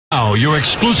Now, your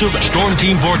exclusive Storm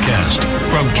Team forecast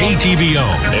from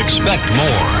KTVO. Expect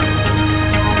more.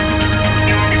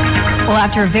 Well,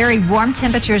 after very warm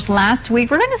temperatures last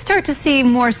week, we're going to start to see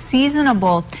more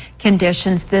seasonable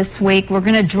conditions this week. We're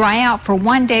going to dry out for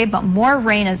one day, but more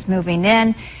rain is moving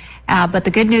in. But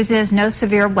the good news is no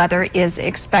severe weather is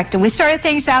expected. We started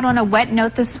things out on a wet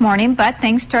note this morning, but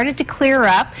things started to clear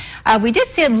up. We did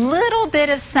see a little bit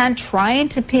of sun trying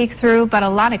to peek through, but a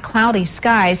lot of cloudy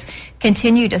skies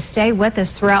continue to stay with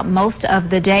us throughout most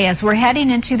of the day. As we're heading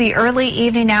into the early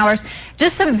evening hours,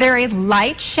 just some very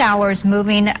light showers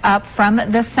moving up from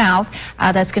the south.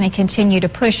 That's going to continue to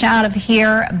push out of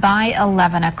here by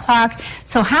 11 o'clock.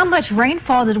 So how much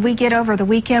rainfall did we get over the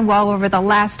weekend? Well, over the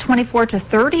last 24 to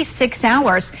 36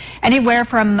 hours, anywhere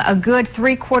from a good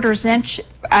 3/4 inch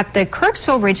at the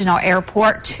Kirksville Regional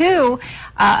Airport to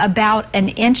about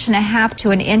 1.5 inches to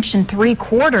 1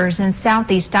 3/4 inches in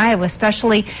southeast Iowa,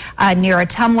 especially near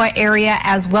Ottumwa area,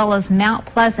 as well as Mount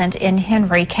Pleasant in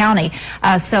Henry County.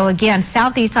 So again,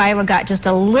 southeast Iowa got just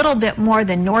a little bit more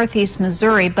than northeast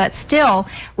Missouri, but still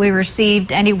we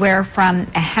received anywhere from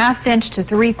 1/2 inch to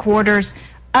 3/4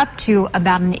 up to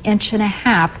about 1.5 inches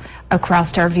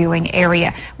across our viewing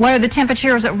area. What are the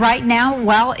temperatures right now?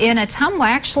 Well, in Ottumwa,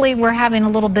 actually, we're having a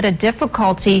little bit of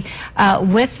difficulty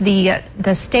with the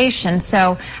station.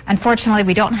 So, unfortunately,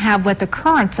 we don't have what the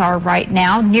currents are right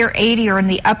now, near 80 or in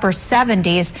the upper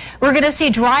 70s. We're going to see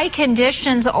dry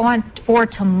conditions for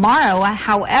tomorrow.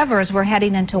 However, as we're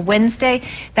heading into Wednesday,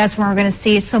 that's when we're going to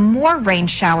see some more rain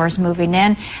showers moving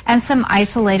in and some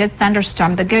isolated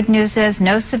thunderstorm. The good news is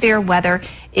no severe weather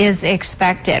is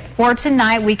expected. For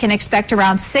tonight, we can expect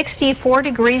around 64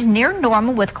 degrees near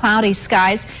normal with cloudy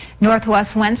skies.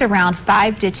 Northwest winds around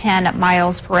 5 to 10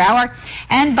 miles per hour.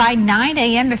 And by 9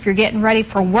 a.m., if you're getting ready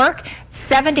for work,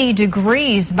 70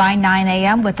 degrees by 9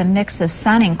 a.m. with a mix of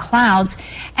sun and clouds.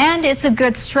 And it's a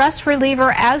good stress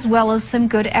reliever as well as some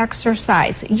good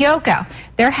exercise. Yoga,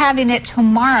 they're having it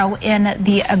tomorrow in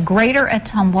the Greater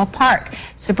Ottumwa Park.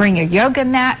 So bring your yoga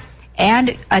mat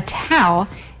and a towel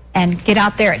and get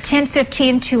out there at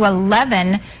 10:15 to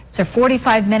 11. So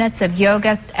 45 minutes of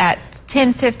yoga. At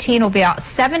 10:15 will be out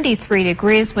 73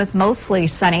 degrees with mostly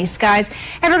sunny skies.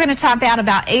 And we're going to top out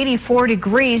about 84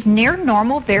 degrees near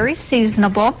normal, very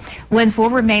seasonable. Winds will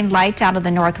remain light out of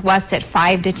the northwest at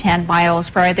 5 to 10 miles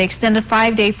per hour. The extended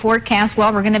 5-day forecast,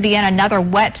 well, we're going to be in another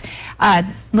wet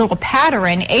little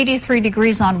pattern. 83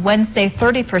 degrees on Wednesday,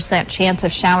 30% chance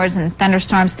of showers and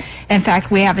thunderstorms. In fact,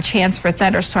 we have a chance for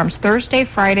thunderstorms Thursday,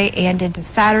 Friday, and into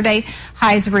Saturday.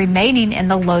 Highs remaining in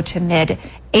the low to mid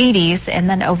 80s, and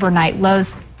then overnight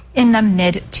lows in the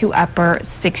mid to upper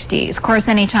 60s. Of course,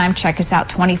 anytime, check us out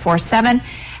 24/7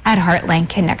 at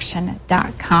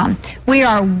heartlandconnection.com. We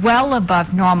are well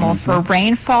above normal for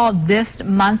rainfall this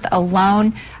month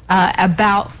alone,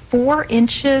 about 4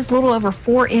 inches, a little over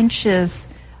 4 inches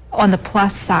on the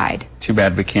plus side. Too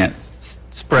bad we can't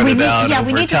spread it out. Yeah,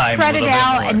 we need to spread it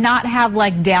out and not have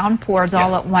like downpours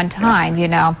all at one time, you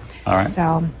know. All right.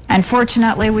 So,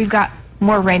 unfortunately, we've got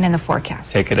more rain in the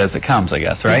forecast. Take it as it comes, I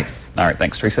guess, right? Yes. All right,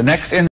 thanks, Teresa. Next in